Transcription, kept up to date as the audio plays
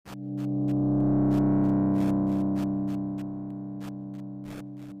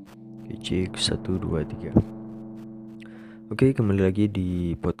Cek 1, 2, 3. Oke, kembali lagi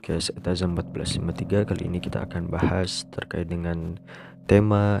di podcast Etazam 1453. Kali ini kita akan bahas terkait dengan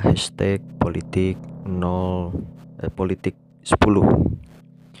tema hashtag politik 10.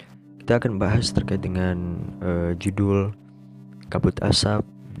 Kita akan bahas terkait dengan judul Kabut Asap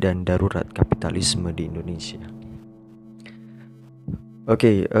dan Darurat Kapitalisme di Indonesia.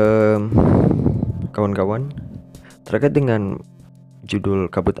 Oke, kawan-kawan, terkait dengan judul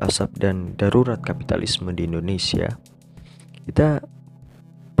Kabut Asap dan Darurat Kapitalisme di Indonesia, kita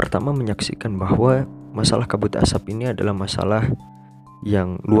pertama menyaksikan bahwa masalah kabut asap ini adalah masalah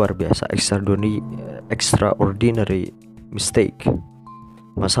yang luar biasa, extraordinary mistake,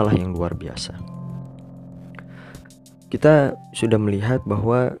 masalah yang luar biasa. Kita sudah melihat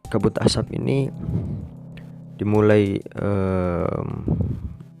bahwa kabut asap ini dimulai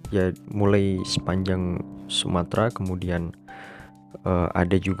mulai sepanjang Sumatera, kemudian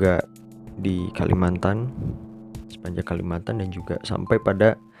ada juga di Kalimantan, sepanjang Kalimantan, dan juga sampai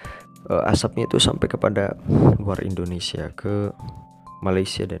pada asapnya itu sampai kepada luar Indonesia, ke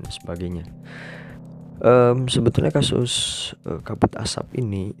Malaysia dan sebagainya. Sebetulnya kasus kabut asap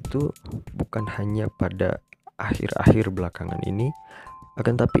ini itu bukan hanya pada akhir-akhir belakangan ini,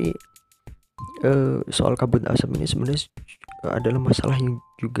 akan tapi soal kabut asap ini sebenarnya adalah masalah yang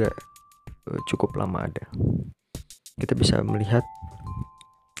juga cukup lama ada. Kita bisa melihat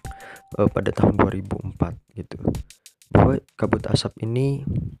pada tahun 2004 gitu, bahwa kabut asap ini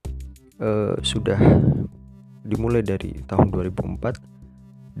sudah dimulai dari tahun 2004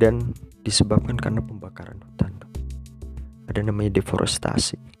 dan disebabkan karena pembakaran hutan. Ada namanya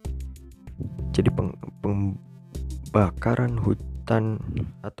deforestasi. Jadi pembakaran hutan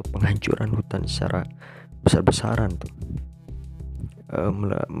atau penghancuran hutan secara besar-besaran tuh.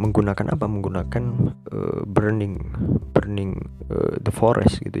 Menggunakan apa? Menggunakan burning the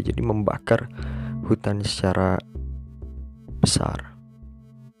forest gitu. Jadi membakar hutan secara besar.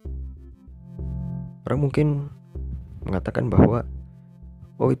 Orang mungkin mengatakan bahwa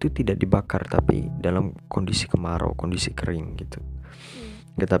itu tidak dibakar, tapi dalam kondisi kemarau, kondisi kering gitu.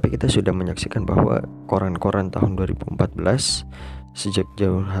 Tetapi kita sudah menyaksikan bahwa koran-koran tahun 2014 sejak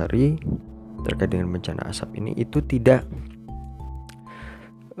jauh hari terkait dengan bencana asap ini itu tidak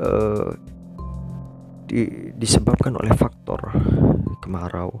disebabkan oleh faktor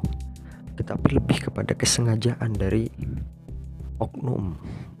kemarau, tetapi lebih kepada kesengajaan dari oknum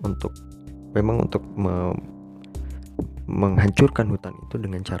untuk menghancurkan hutan itu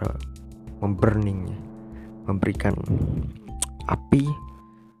dengan cara memburningnya, memberikan api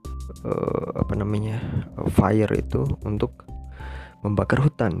fire itu untuk membakar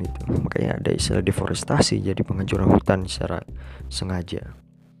hutan itu. Makanya ada istilah deforestasi, jadi penghancuran hutan secara sengaja.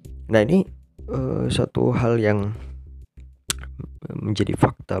 Nah, ini suatu hal yang menjadi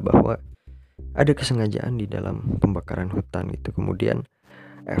fakta bahwa ada kesengajaan di dalam pembakaran hutan itu. Kemudian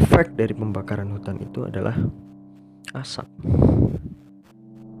efek dari pembakaran hutan itu adalah asap.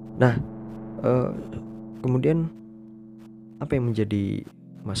 Nah, kemudian apa yang menjadi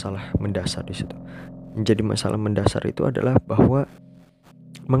masalah mendasar di situ? Menjadi masalah mendasar itu adalah bahwa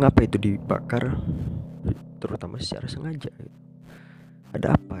mengapa itu dibakar, terutama secara sengaja.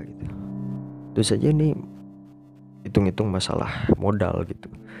 Ada apa gitu? Itu saja ini hitung-hitung masalah modal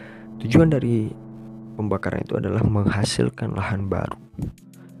gitu. Tujuan dari pembakaran itu adalah menghasilkan lahan baru,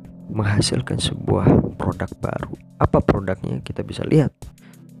 menghasilkan sebuah produk baru. Apa produknya? Kita bisa lihat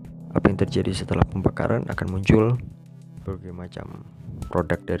apa yang terjadi setelah pembakaran. Akan muncul berbagai macam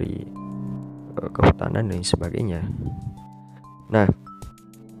produk dari kehutanan dan sebagainya. Nah,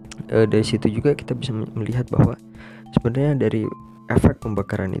 dari situ juga kita bisa melihat bahwa sebenarnya dari efek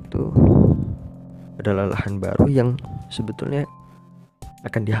pembakaran itu adalah lahan baru yang sebetulnya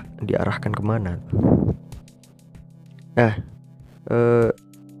akan diarahkan kemana. Nah,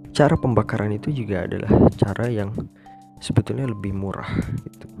 cara pembakaran itu juga adalah cara yang sebetulnya lebih murah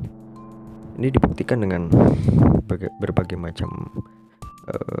gitu. Ini dibuktikan dengan berbagai macam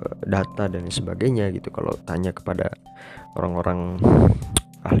data dan sebagainya gitu. Kalau tanya kepada orang-orang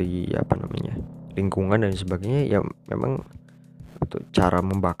ahli lingkungan dan sebagainya, ya memang untuk cara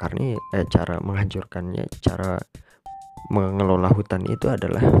membakarnya, cara menghancurkannya, cara mengelola hutan itu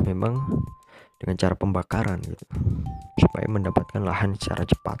adalah memang dengan cara pembakaran gitu, supaya mendapatkan lahan secara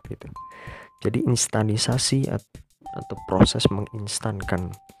cepat gitu. Jadi instanisasi atau proses menginstankan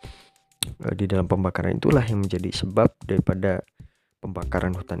di dalam pembakaran itulah yang menjadi sebab daripada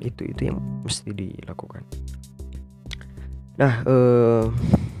pembakaran hutan itu yang mesti dilakukan. Nah,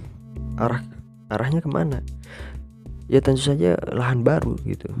 arahnya kemana? Ya tentu saja lahan baru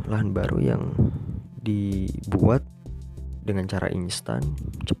gitu, lahan baru yang dibuat dengan cara instan,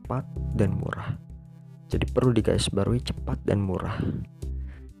 cepat dan murah. Jadi perlu digarisbawahi cepat dan murah.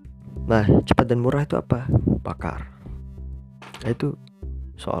 Nah, cepat dan murah itu apa? Bakar. Nah, itu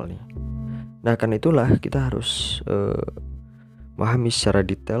soalnya. Nah, karena itulah kita harus memahami secara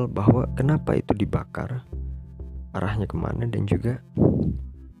detail bahwa kenapa itu dibakar, arahnya kemana, dan juga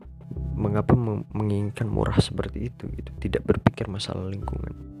mengapa menginginkan murah seperti itu gitu, tidak berpikir masalah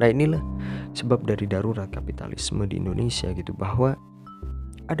lingkungan. Nah, inilah sebab dari darurat kapitalisme di Indonesia gitu, bahwa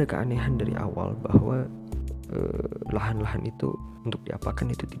ada keanehan dari awal bahwa lahan-lahan itu untuk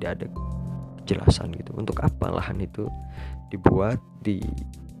diapakan itu tidak ada kejelasan gitu. Untuk apa lahan itu dibuat,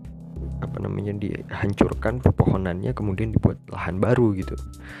 dihancurkan pepohonannya, kemudian dibuat lahan baru gitu.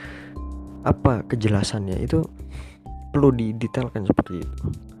 Apa kejelasannya, itu perlu didetailkan seperti itu.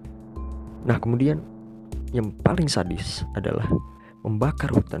 Nah, kemudian yang paling sadis adalah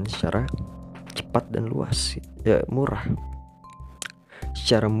membakar hutan secara cepat dan luas, ya murah,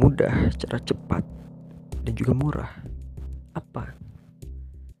 secara mudah, secara cepat dan juga murah. Apa?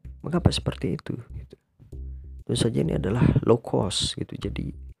 Mengapa seperti itu? Gitu. Tentu saja ini adalah low cost gitu. Jadi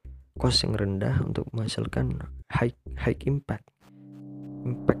cost yang rendah untuk menghasilkan high impact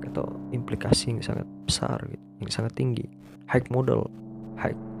atau implikasi yang sangat besar gitu, yang sangat tinggi. High modal,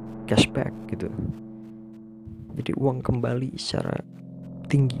 high cashback gitu. Jadi uang kembali secara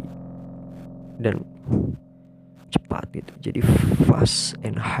tinggi dan cepat gitu. Jadi fast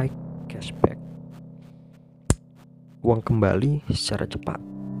and high cashback. Uang kembali secara cepat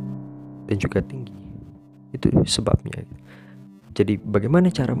dan juga tinggi. Itu sebabnya. Jadi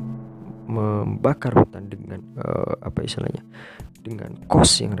bagaimana cara membakar hutan dengan dengan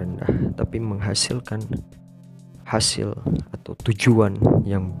cost yang rendah tapi menghasilkan hasil atau tujuan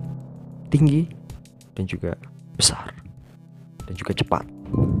yang tinggi dan juga besar dan juga cepat.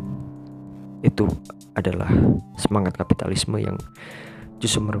 Itu adalah semangat kapitalisme yang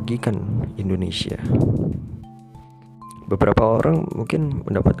justru merugikan Indonesia. Beberapa orang mungkin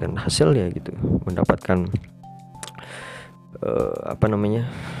mendapatkan hasilnya gitu, mendapatkan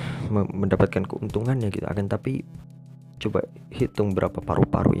mendapatkan keuntungannya gitu. Akan tapi coba hitung berapa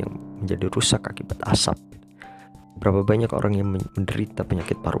paru-paru yang menjadi rusak akibat asap. Berapa banyak orang yang menderita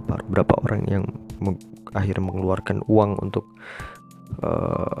penyakit paru-paru. Berapa orang yang akhirnya mengeluarkan uang untuk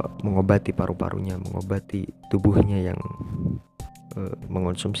mengobati paru-parunya, mengobati tubuhnya yang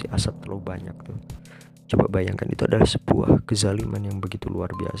mengonsumsi asap terlalu banyak tuh. Coba bayangkan, itu adalah sebuah kezaliman yang begitu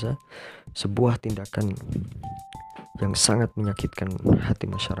luar biasa, sebuah tindakan yang sangat menyakitkan hati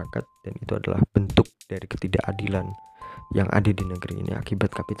masyarakat, dan itu adalah bentuk dari ketidakadilan yang ada di negeri ini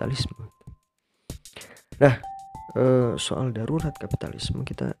akibat kapitalisme. Nah, soal darurat kapitalisme,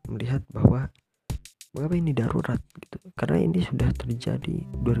 kita melihat bahwa mengapa ini darurat gitu, karena ini sudah terjadi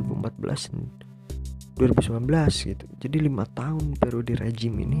 2014 dan 2019 gitu. Jadi 5 tahun periode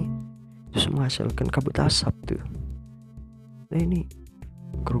rejim ini terus menghasilkan kabut asap tuh. Nah, ini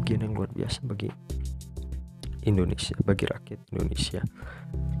kerugian yang luar biasa bagi Indonesia, bagi rakyat Indonesia,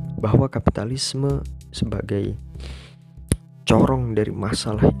 bahwa kapitalisme sebagai corong dari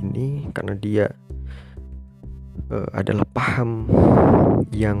masalah ini, karena dia adalah paham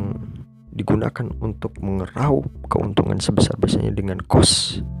yang digunakan untuk mengeraup keuntungan sebesar-besarnya dengan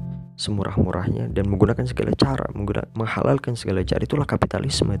cost semurah-murahnya dan menggunakan segala cara, menghalalkan segala cara. Itulah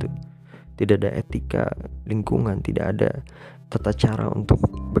kapitalisme itu. Tidak ada etika lingkungan, tidak ada tata cara untuk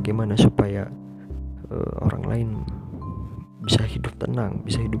bagaimana supaya orang lain bisa hidup tenang,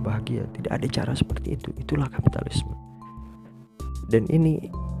 bisa hidup bahagia. Tidak ada cara seperti itu. Itulah kapitalisme. Dan ini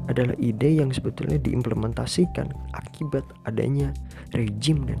adalah ide yang sebetulnya diimplementasikan akibat adanya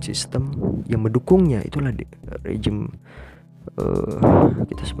rejim dan sistem yang mendukungnya. Itulah rejim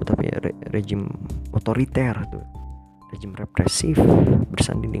kita sebut rejim otoriter tuh. Rejim represif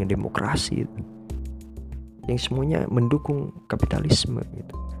bersanding dengan demokrasi itu, yang semuanya mendukung kapitalisme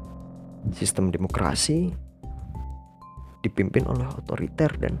gitu. Sistem demokrasi dipimpin oleh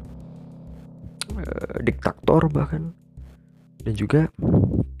otoriter dan diktator bahkan, dan juga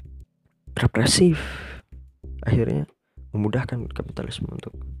represif, akhirnya memudahkan kapitalisme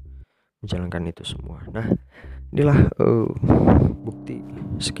untuk menjalankan itu semua. Nah, inilah bukti,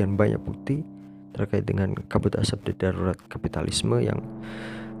 sekian banyak bukti terkait dengan kabut asap dan darurat kapitalisme yang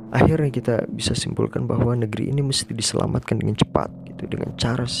akhirnya kita bisa simpulkan bahwa negeri ini mesti diselamatkan dengan cepat gitu, dengan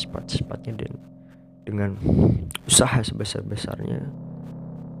cara secepat-cepatnya dan dengan usaha sebesar-besarnya,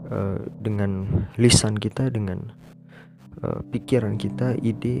 dengan lisan kita, dengan pikiran kita,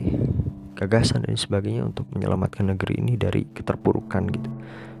 ide, gagasan dan sebagainya untuk menyelamatkan negeri ini dari keterpurukan gitu,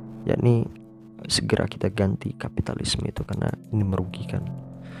 yakni segera kita ganti kapitalisme itu, karena ini merugikan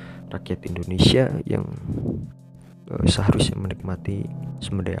rakyat Indonesia yang seharusnya menikmati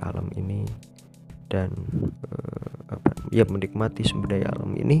sumber daya alam ini dan menikmati sumber daya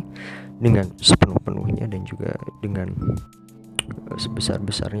alam ini dengan sepenuh-penuhnya dan juga dengan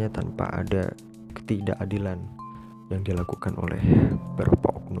sebesar-besarnya tanpa ada ketidakadilan yang dilakukan oleh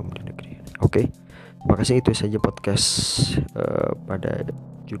beberapa oknum di negeri. Oke, terima kasih. Itu saja podcast pada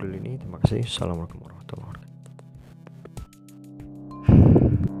judul ini. Terima kasih. Assalamualaikum warahmatullahi wabarakatuh.